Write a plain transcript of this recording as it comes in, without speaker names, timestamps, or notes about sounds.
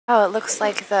Oh, it looks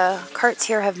like the carts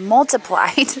here have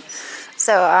multiplied.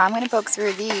 So I'm gonna poke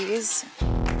through these.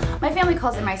 My family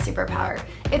calls it my superpower.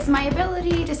 It's my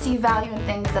ability to see value in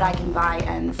things that I can buy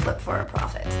and flip for a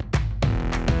profit.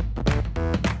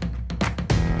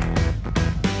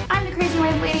 I'm the Crazy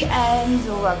Wife Lady and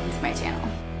welcome to my channel.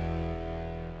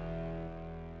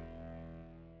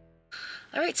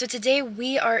 Alright, so today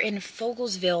we are in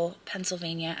Fogelsville,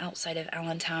 Pennsylvania, outside of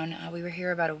Allentown. We were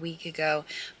here about a week ago,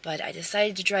 but I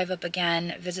decided to drive up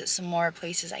again, visit some more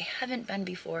places I haven't been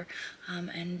before,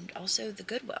 and also the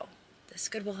Goodwill. This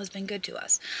Goodwill has been good to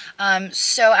us.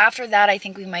 So after that, I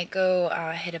think we might go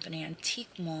hit up an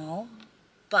antique mall.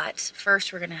 But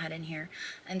first, we're going to head in here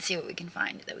and see what we can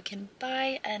find that we can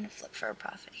buy and flip for a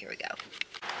profit. Here we go.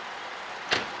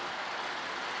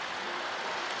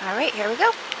 Alright, here we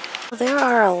go. There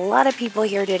are a lot of people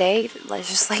here today,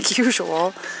 just like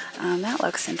usual. That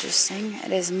looks interesting.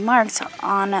 It is marked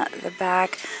on the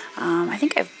back. I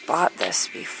think I've bought this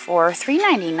before.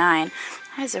 $3.99. It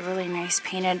has a really nice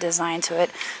painted design to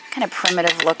it. Kind of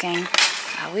primitive looking.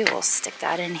 We will stick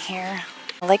that in here.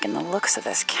 I'm liking the looks of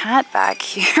this cat back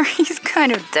here. He's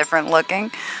kind of different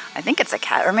looking. I think it's a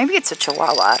cat, or maybe it's a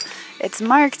Chihuahua. It's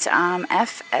marked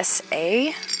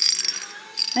FSA.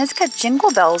 And it's got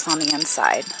jingle bells on the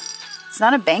inside. It's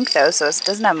not a bank though, so it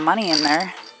doesn't have money in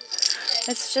there.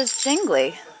 It's just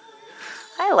jingly.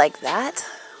 I like that.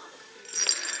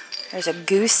 There's a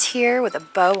goose here with a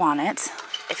bow on it.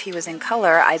 If he was in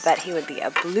color, I bet he would be a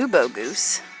blue bow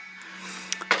goose.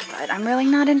 But I'm really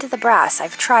not into the brass.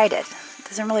 I've tried it. It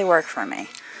doesn't really work for me.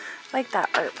 I like that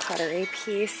art pottery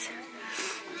piece.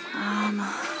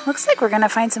 Looks like we're gonna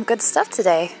find some good stuff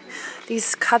today.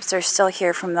 These cups are still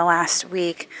here from the last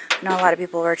week. I know a lot of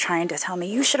people were trying to tell me,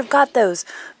 you should have got those.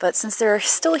 But since they're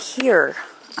still here,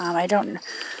 I don't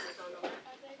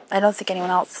think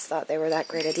anyone else thought they were that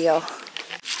great a deal.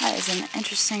 That is an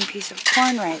interesting piece of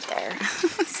corn right there.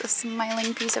 It's a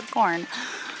smiling piece of corn.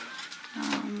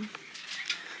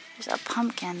 There's a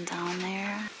pumpkin down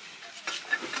there.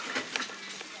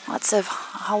 Lots of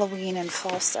Halloween and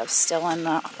fall stuff still in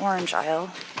the orange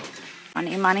aisle.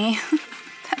 Money.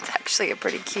 That's actually a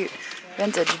pretty cute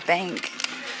vintage bank.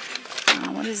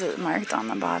 What is it marked on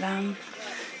the bottom?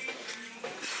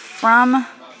 From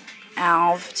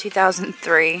Alv,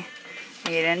 2003.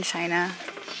 Made in China.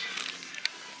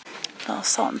 Little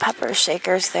salt and pepper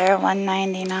shakers there,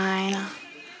 $1.99.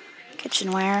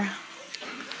 Kitchenware.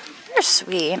 They're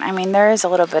sweet. I mean, there is a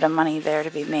little bit of money there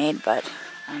to be made, but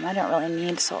I don't really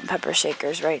need salt and pepper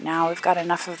shakers right now. We've got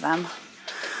enough of them.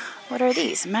 What are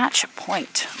these? Match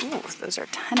Point. Ooh, those are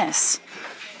tennis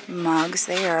mugs.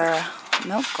 They are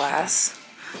milk glass.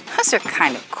 Those are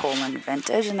kind of cool and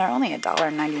vintage, and they're only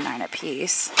 $1.99 a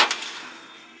piece.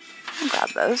 I'll grab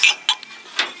those.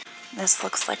 This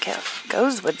looks like it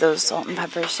goes with those salt and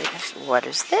pepper shakers. What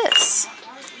is this?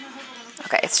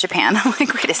 Okay, it's Japan. I'm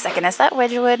like, wait a second, is that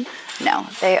Wedgwood? No,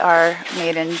 they are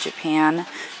made in Japan.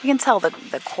 You can tell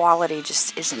the quality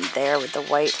just isn't there with the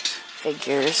white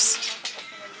figures.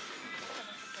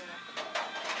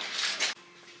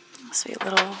 Sweet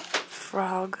little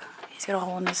frog. He's got a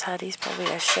hole in his head. He's probably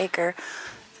a shaker.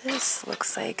 This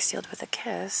looks like Sealed with a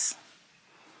Kiss.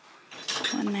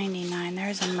 $1.99.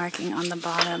 There's a marking on the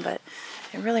bottom, but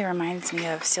it really reminds me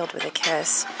of Sealed with a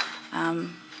Kiss.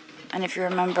 And if you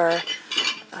remember,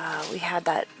 we had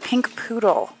that pink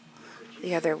poodle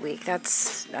the other week.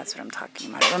 That's what I'm talking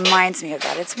about. It reminds me of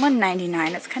that. It's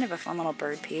 $1.99. It's kind of a fun little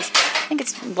bird piece. I think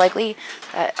it's likely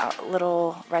that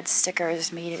little red sticker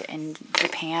is made in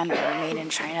Japan or made in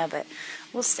China, but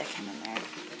we'll stick him in there.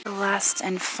 The last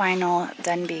and final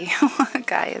Denby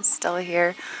guy is still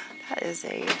here. That is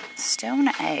a stone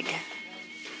egg.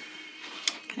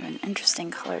 Kind of an interesting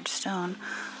colored stone.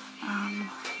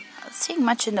 Not seeing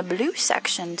much in the blue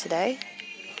section today.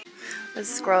 This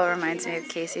squirrel reminds me of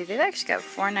Casey. They've actually got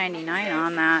 $4.99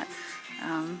 on that.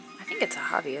 I think it's a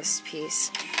hobbyist piece.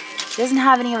 He doesn't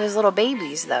have any of his little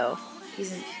babies though.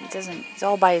 He's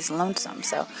all by his lonesome.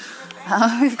 So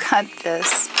we've got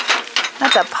this.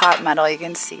 That's a pot metal. You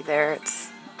can see there. It's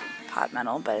pot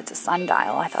metal, but it's a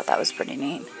sundial. I thought that was pretty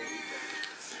neat.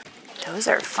 Those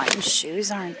are fun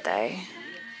shoes, aren't they?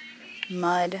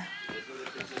 Mud.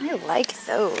 I like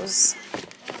those.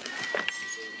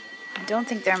 I don't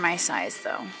think they're my size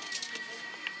though.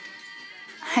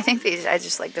 I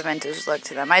just like the vintage look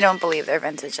to them. I don't believe they're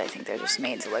vintage. I think they're just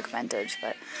made to look vintage,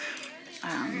 but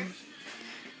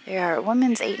they are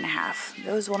women's 8.5.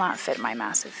 Those will not fit my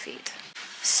massive feet.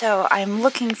 So I'm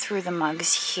looking through the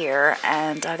mugs here,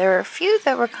 and there are a few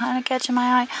that were kind of catching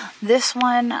my eye. This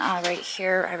one right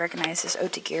here, I recognize as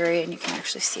Otagiri, and you can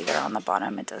actually see there on the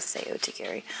bottom, it does say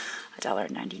Otagiri.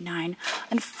 $1.99.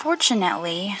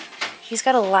 Unfortunately, he's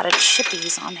got a lot of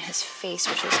chippies on his face,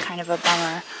 which is kind of a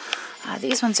bummer.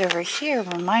 These ones over here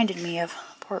reminded me of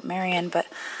Port Marion, but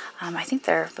I think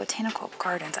they're botanical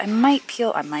gardens. I might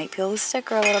peel the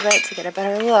sticker a little bit to get a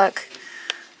better look,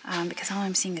 because all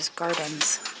I'm seeing is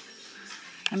gardens.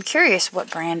 I'm curious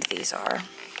what brand these are.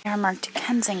 They're marked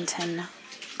Kensington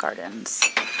Gardens,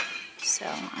 so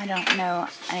I don't know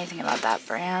anything about that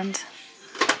brand.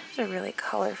 These are really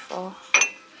colorful,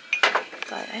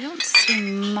 but I don't see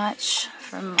much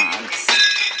for mugs.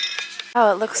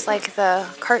 Oh, it looks like the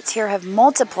carts here have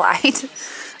multiplied.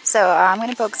 So I'm going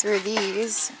to poke through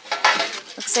these.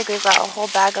 Looks like we've got a whole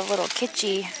bag of little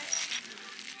kitschy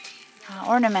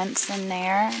ornaments in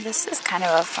there. This is kind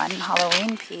of a fun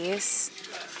Halloween piece.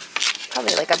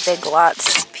 Probably like a Big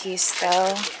Lots piece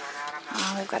though.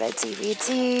 We've got a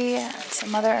DVD,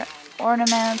 some other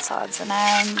ornaments, odds and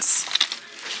ends.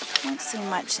 Don't see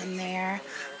much in there.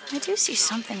 I do see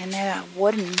something in there, that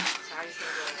wooden.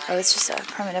 Oh, it's just a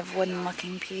primitive wooden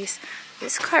looking piece.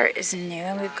 This cart is new,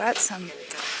 and we've got some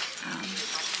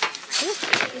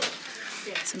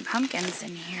pumpkins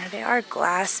in here. They are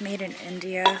glass, made in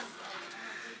India.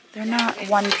 They're not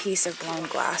one piece of blown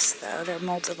glass though, they're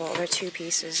multiple. They're two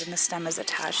pieces and the stem is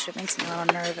attached. It makes me a little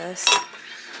nervous.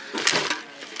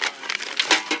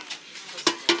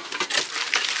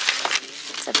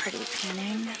 It's a pretty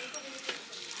painting.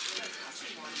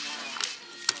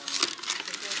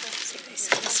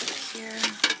 Here,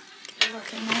 get a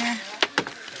look in there.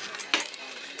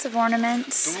 Lots of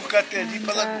ornaments. And,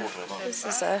 this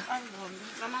is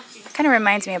kind of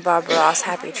reminds me of Bob Ross,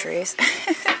 Happy Trees.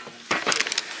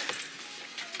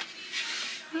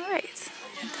 Alright,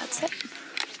 I think that's it.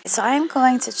 So I'm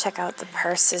going to check out the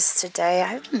purses today.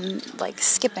 I've been like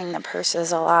skipping the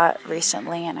purses a lot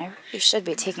recently, and I really should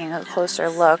be taking a closer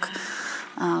look.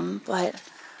 But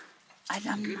I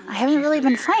haven't really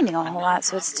been finding a whole lot,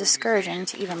 so it's discouraging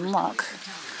to even look.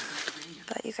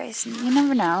 But you guys, you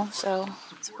never know, so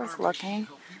it's worth looking.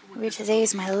 Maybe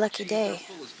today's my lucky day.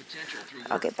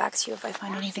 I'll get back to you if I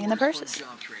find anything in the purses.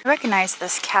 I recognize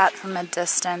this cat from a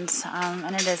distance,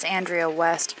 and it is Andrea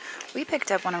West. We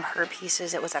picked up one of her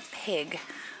pieces. It was a pig.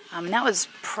 And that was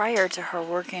prior to her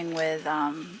working with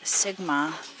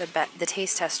Sigma, the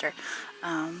taste tester.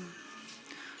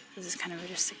 This is kind of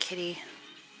just a kitty.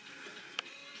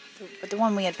 But the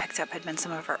one we had picked up had been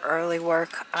some of her early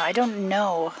work. I don't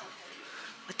know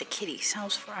what the kitty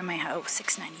sells for. I might have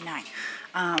 $6.99.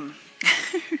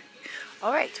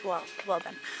 All right, well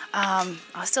then.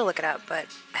 I'll still look it up, but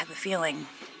I have a feeling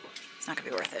it's not gonna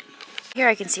be worth it. Here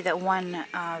I can see that one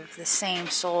of the same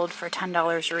sold for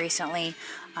 $10 recently.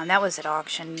 That was at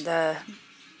auction. The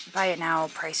buy it now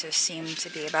prices seem to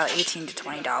be about $18 to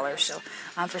 $20. So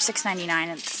for $6.99,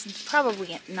 it's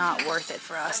probably not worth it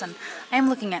for us. And I am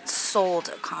looking at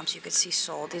sold comps. You could see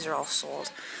sold. These are all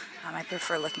sold. I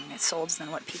prefer looking at solds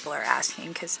than what people are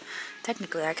asking, because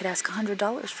technically I could ask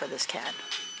 $100 for this cat.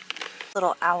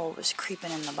 Little owl was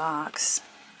creeping in the box.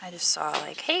 I just saw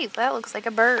like, hey, that looks like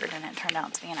a bird, and it turned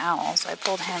out to be an owl, so I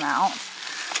pulled him out.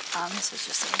 This is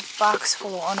just a box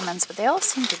full of ornaments, but they all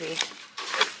seem to be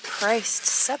priced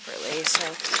separately,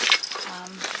 so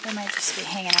they might just be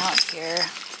hanging out here.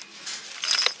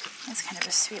 That's kind of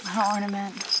a sweet little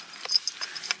ornament.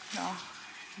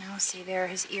 Now see there,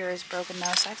 his ear is broken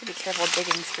though, so I have to be careful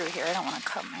digging through here. I don't want to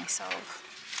cut myself.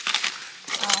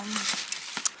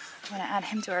 I'm going to add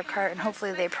him to our cart, and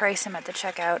hopefully they price him at the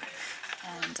checkout,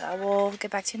 and we'll get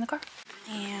back to you in the car.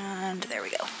 And there we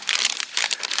go.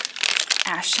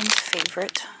 Ashton's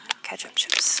favorite ketchup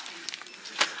chips.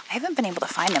 I haven't been able to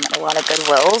find them at a lot of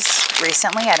Goodwills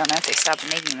recently. I don't know if they stopped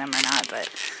making them or not, but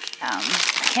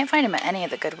I can't find them at any of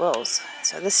the Goodwills.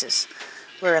 So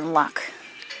we're in luck.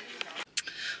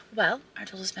 Well, our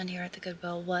total spend here at the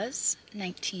Goodwill was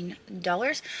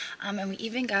 $19, and we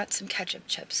even got some ketchup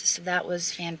chips, so that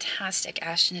was fantastic.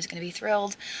 Ashton is going to be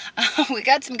thrilled. We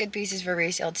got some good pieces for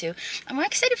resale too. I'm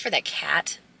excited for that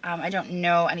cat. I don't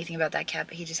know anything about that cat,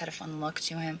 but he just had a fun look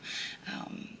to him.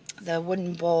 The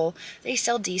wooden bowl, they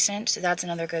sell decent, so that's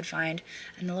another good find.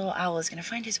 And the little owl is going to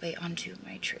find his way onto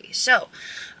my tree. So,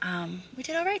 we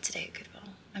did all right today at Goodwill.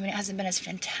 I mean, it hasn't been as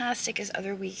fantastic as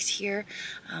other weeks here.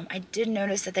 I did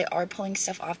notice that they are pulling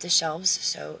stuff off the shelves,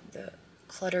 so the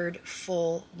cluttered,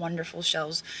 full, wonderful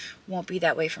shelves won't be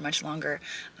that way for much longer.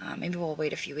 Maybe we'll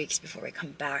wait a few weeks before we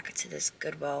come back to this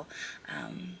Goodwill.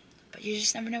 But you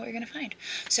just never know what you're going to find.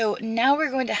 So now we're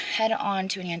going to head on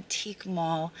to an antique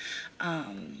mall, yeah,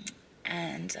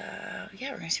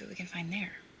 we're going to see what we can find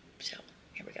there. So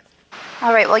here we go.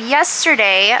 All right, well,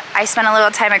 yesterday I spent a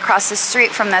little time across the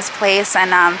street from this place,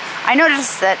 and I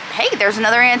noticed that, hey, there's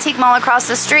another antique mall across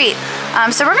the street.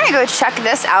 So we're gonna go check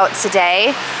this out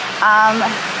today.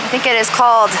 I think it is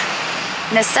called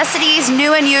Necessities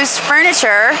New and Used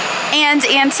Furniture and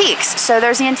Antiques. So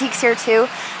there's antiques here too,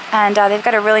 and they've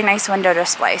got a really nice window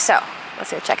display. So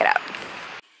let's go check it out.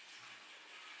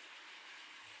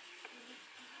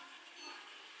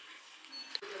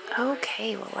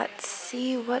 Okay, well, let's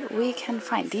see what we can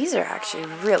find. These are actually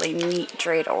really neat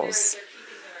dreidels.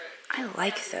 I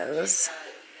like those.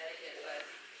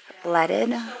 Leaded,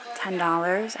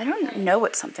 $10. I don't know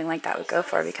what something like that would go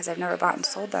for because I've never bought and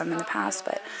sold them in the past,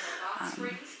 but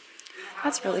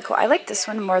that's really cool. I like this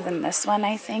one more than this one,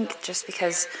 I think, just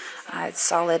because it's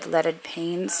solid leaded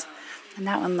panes. And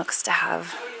that one looks to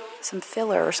have some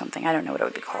filler or something. I don't know what it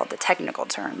would be called, the technical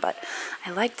term, but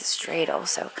I like this dreidel,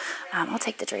 so I'll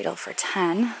take the dreidel for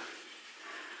 10.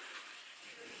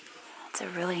 It's a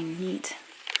really neat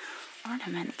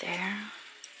ornament there.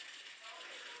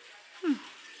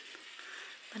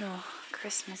 Little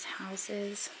Christmas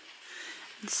houses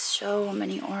and so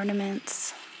many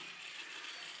ornaments.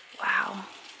 Wow.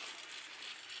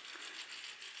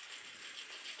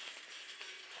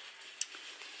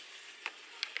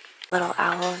 Little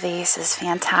owl vase is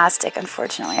fantastic.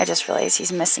 Unfortunately, I just realized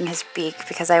he's missing his beak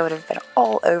because I would have been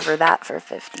all over that for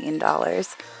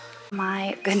 $15.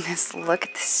 My goodness, look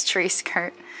at this tree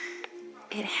skirt.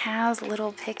 It has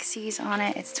little pixies on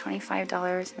it. It's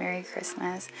 $25. Merry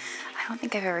Christmas. I don't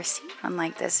think I've ever seen one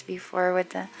like this before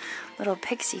with the little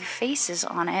pixie faces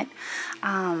on it.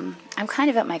 I'm kind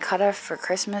of at my cutoff for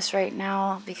Christmas right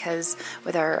now because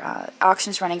with our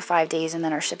auctions running 5 days and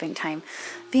then our shipping time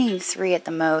being 3 at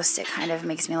the most, it kind of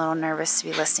makes me a little nervous to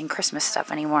be listing Christmas stuff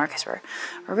anymore because we're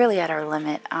really at our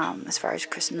limit as far as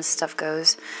Christmas stuff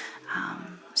goes.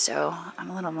 So I'm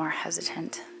a little more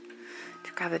hesitant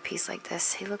to grab a piece like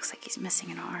this. He looks like he's missing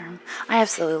an arm. I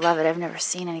absolutely love it. I've never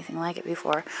seen anything like it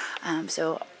before.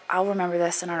 So I'll remember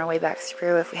this, and on our way back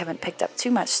through, if we haven't picked up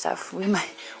too much stuff, we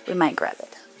might grab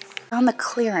it. On the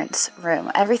clearance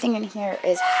room, everything in here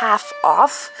is half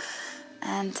off.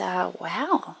 And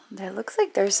wow, there looks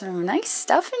like there's some nice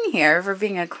stuff in here for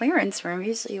being a clearance room.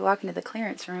 Usually you walk into the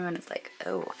clearance room and it's like,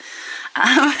 oh.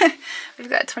 We've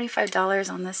got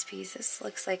 $25 on this piece. This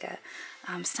looks like a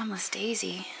stemless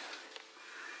daisy.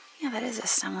 Yeah, that is a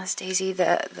stemless daisy.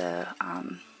 The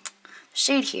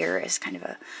shade here is kind of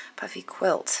a puffy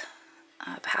quilt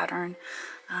pattern.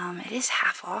 It is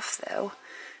half off though,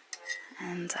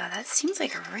 and that seems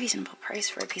like a reasonable price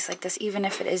for a piece like this, even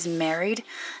if it is married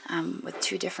with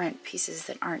 2 different pieces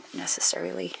that aren't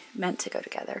necessarily meant to go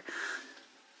together.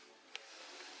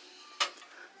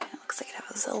 It looks like it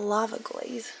has a lava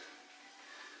glaze.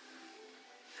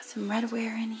 Got some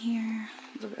redware in here,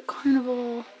 a little bit of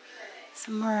carnival.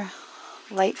 Some more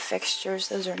light fixtures.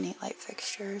 Those are neat light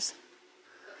fixtures.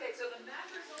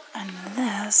 And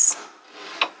this,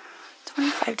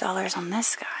 $25 on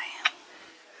this guy.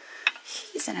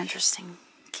 He's an interesting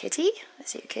kitty.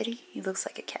 Is he a kitty? He looks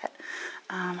like a cat.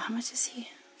 How much is he?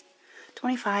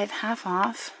 $25, half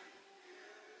off.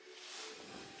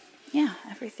 Yeah,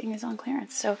 everything is on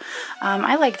clearance. So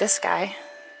I like this guy.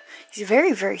 He's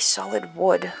very, very solid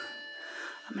wood.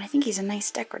 I think he's a nice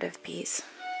decorative piece.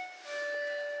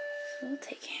 We'll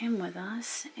take him with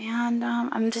us, and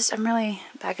I'm really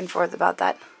back and forth about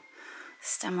that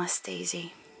stemless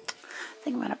daisy. I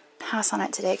think I'm gonna pass on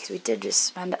it today because we did just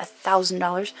spend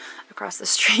 $1,000 across the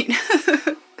street.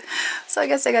 So I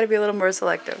guess I gotta be a little more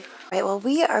selective. Right, well,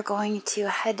 we are going to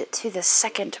head to the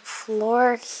 2nd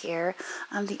floor here.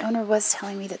 The owner was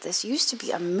telling me that this used to be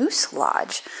a moose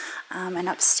lodge, and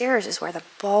upstairs is where the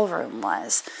ballroom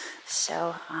was.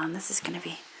 So this is gonna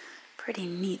be pretty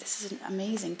neat. This is an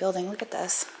amazing building. Look at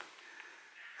this.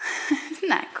 Isn't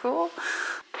that cool?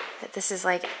 This is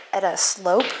like at a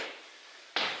slope.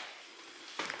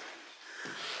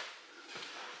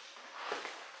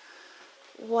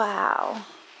 Wow.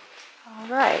 All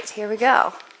right, here we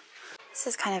go. This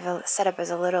is kind of set up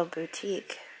as a little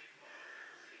boutique.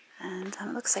 And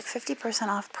it looks like 50%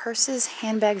 off purses,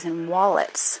 handbags, and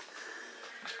wallets.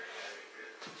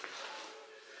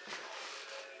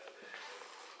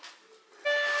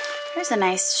 There's a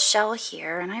nice shell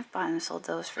here, and I've bought and sold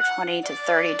those for $20 to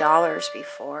 $30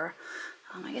 before.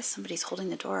 I guess somebody's holding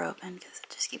the door open because it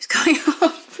just keeps going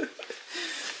off.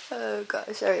 Oh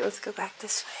gosh, alright, let's go back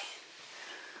this way.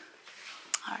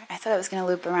 Alright, I thought I was going to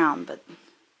loop around, but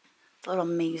it's a little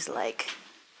maze-like.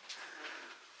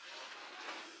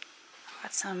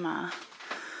 Got some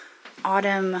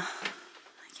autumn,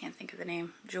 I can't think of the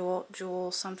name,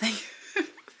 jewel something.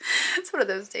 It's one of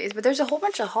those days, but there's a whole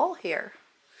bunch of haul here.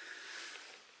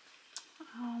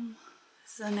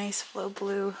 This is a nice flow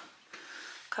blue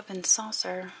cup and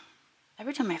saucer.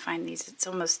 Every time I find these, it's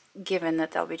almost given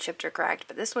that they'll be chipped or cracked,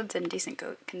 but this one's in decent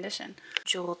condition.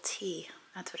 Jewel tea,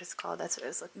 that's what it's called. That's what I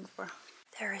was looking for.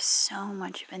 There is so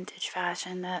much vintage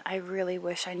fashion that I really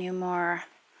wish I knew more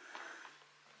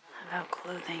about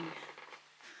clothing.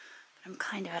 But I'm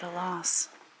kind of at a loss.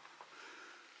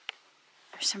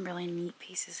 There's some really neat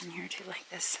pieces in here too, like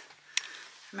this.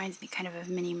 Reminds me kind of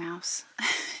Minnie Mouse.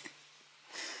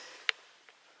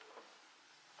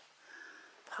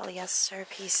 Polyester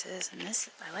pieces, and this,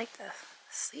 I like the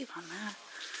sleeve on that.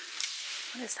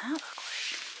 What does that look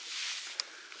like?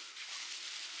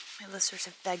 My listeners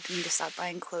have begged me to stop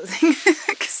buying clothing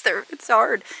because it's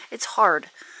hard. It's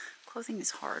hard. Clothing is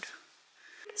hard.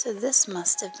 So this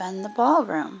must have been the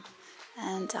ballroom,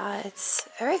 and it's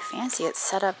very fancy. It's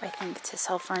set up, I think, to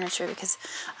sell furniture because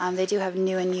they do have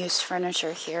new and used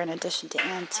furniture here in addition to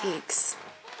antiques.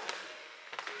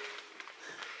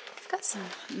 Got some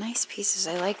nice pieces.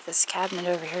 I like this cabinet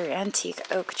over here, antique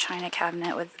oak china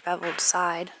cabinet with beveled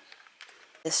side.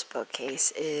 This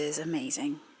bookcase is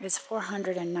amazing. It's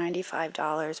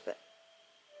 $495, but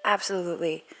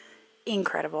absolutely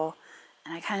incredible.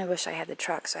 And I kind of wish I had the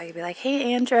truck so I could be like,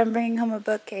 hey Andrew, I'm bringing home a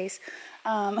bookcase.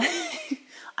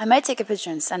 I might take a picture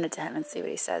and send it to him and see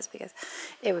what he says, because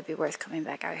it would be worth coming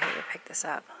back out here to pick this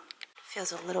up.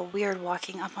 Feels a little weird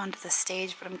walking up onto the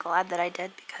stage, but I'm glad that I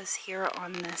did, because here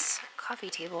on this coffee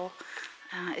table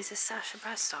is a Sasha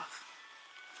Brestoff.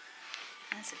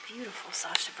 And it's a beautiful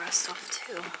Sasha Brestoff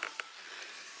too.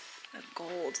 The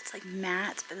gold, it's like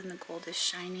matte, but then the gold is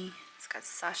shiny. It's got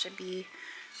Sasha B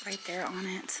right there on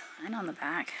it and on the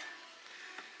back.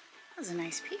 That was a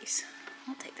nice piece.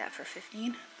 I'll take that for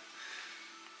 $15.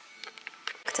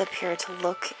 Up here to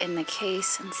look in the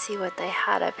case and see what they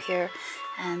had up here,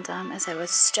 and as I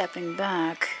was stepping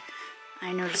back,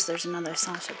 I noticed there's another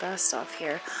Sasha Brestoff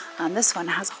here. This one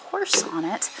has a horse on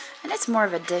it, and it's more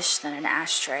of a dish than an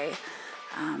ashtray,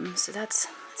 so it's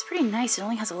pretty nice. It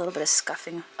only has a little bit of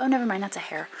scuffing. Oh, never mind, that's a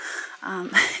hair.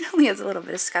 It only has a little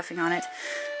bit of scuffing on it,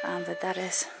 but that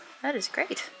is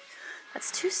great. That's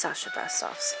 2 Sasha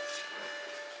Brestoffs.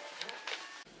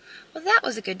 Well, that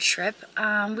was a good trip.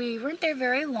 We weren't there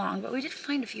very long, but we did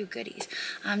find a few goodies.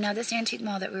 Now, this antique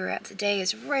mall that we were at today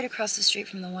is right across the street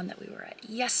from the one that we were at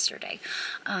yesterday.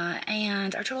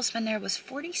 And our total spend there was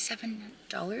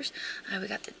 $47.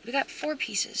 We got 4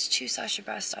 pieces, 2 Sasha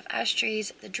Brestoff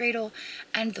ashtrays, the dreidel,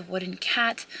 and the wooden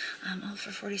cat, all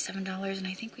for $47, and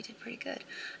I think we did pretty good.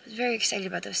 I was very excited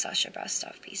about those Sasha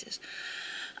Brestoff pieces.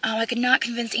 I could not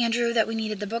convince Andrew that we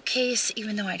needed the bookcase,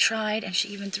 even though I tried, and she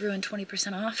even threw in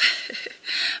 20% off.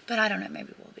 But I don't know,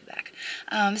 maybe we'll be back.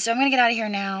 So I'm going to get out of here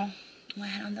now. I'm going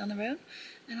to head on down the road,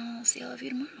 and I'll see all of you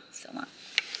tomorrow. So long.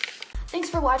 Thanks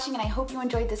for watching, and I hope you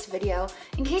enjoyed this video.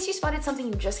 In case you spotted something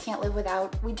you just can't live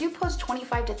without, we do post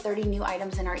 25 to 30 new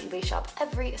items in our eBay shop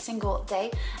every single day,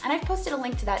 and I've posted a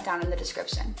link to that down in the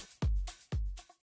description.